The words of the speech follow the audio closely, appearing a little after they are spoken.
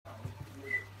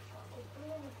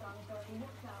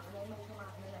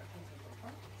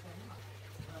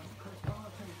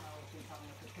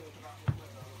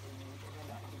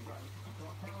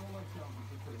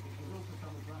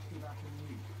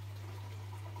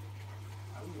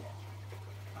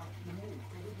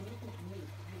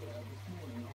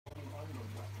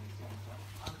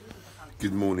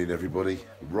Good morning, everybody.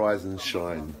 Rise and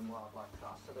shine.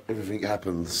 Everything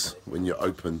happens when you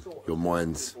open your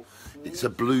minds. It's a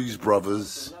Blues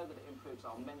Brothers.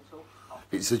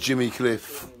 It's a Jimmy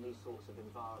Cliff.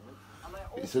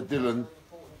 It's a Dylan.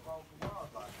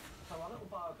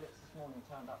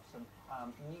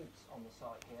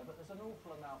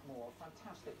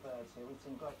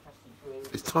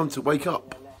 It's time to wake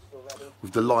up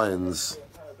with the lions,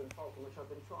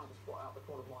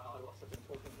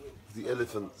 the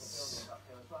elephants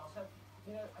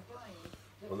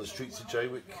on the streets of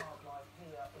Jaywick.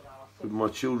 With my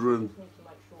children,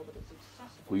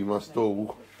 we must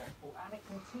all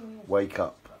wake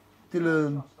up.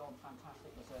 Dylan.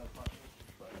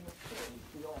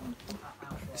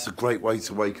 It's a great way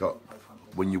to wake up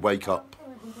when you wake up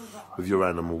with your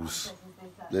animals.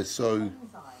 They're so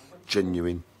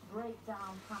genuine.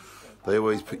 They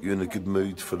always put you in a good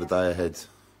mood for the day ahead.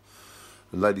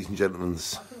 And ladies and gentlemen,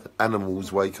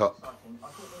 animals wake up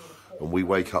and we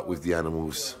wake up with the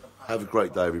animals. Have a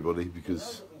great day, everybody,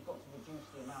 because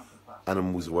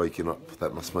animals are waking up.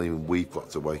 That must mean we've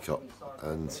got to wake up.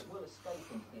 And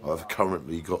I've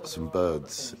currently got some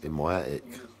birds in my attic,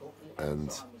 and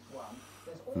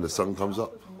when the sun comes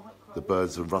up, the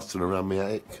birds are rustling around my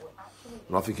attic,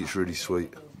 and I think it's really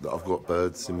sweet that I've got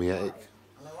birds in my attic.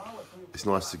 It's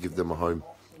nice to give them a home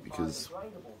because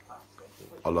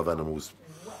I love animals.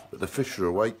 But the fish are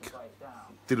awake,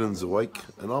 Dylan's awake,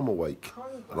 and I'm awake,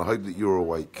 and I hope that you're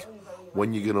awake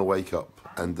when you're going to wake up.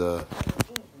 And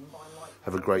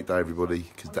have a great day, everybody,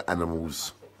 because the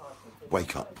animals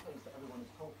wake up.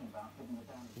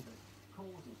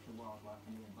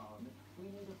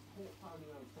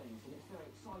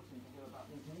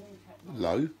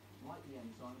 Hello.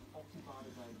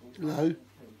 Hello.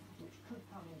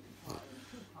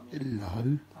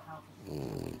 Hello.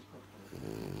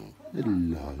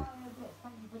 Hello.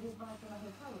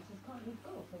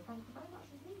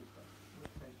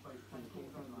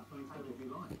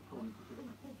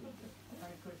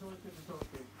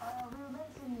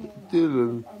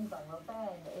 Dylan.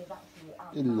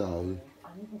 Hello.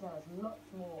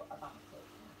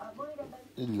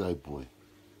 Hello, boy.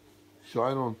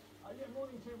 Shine on.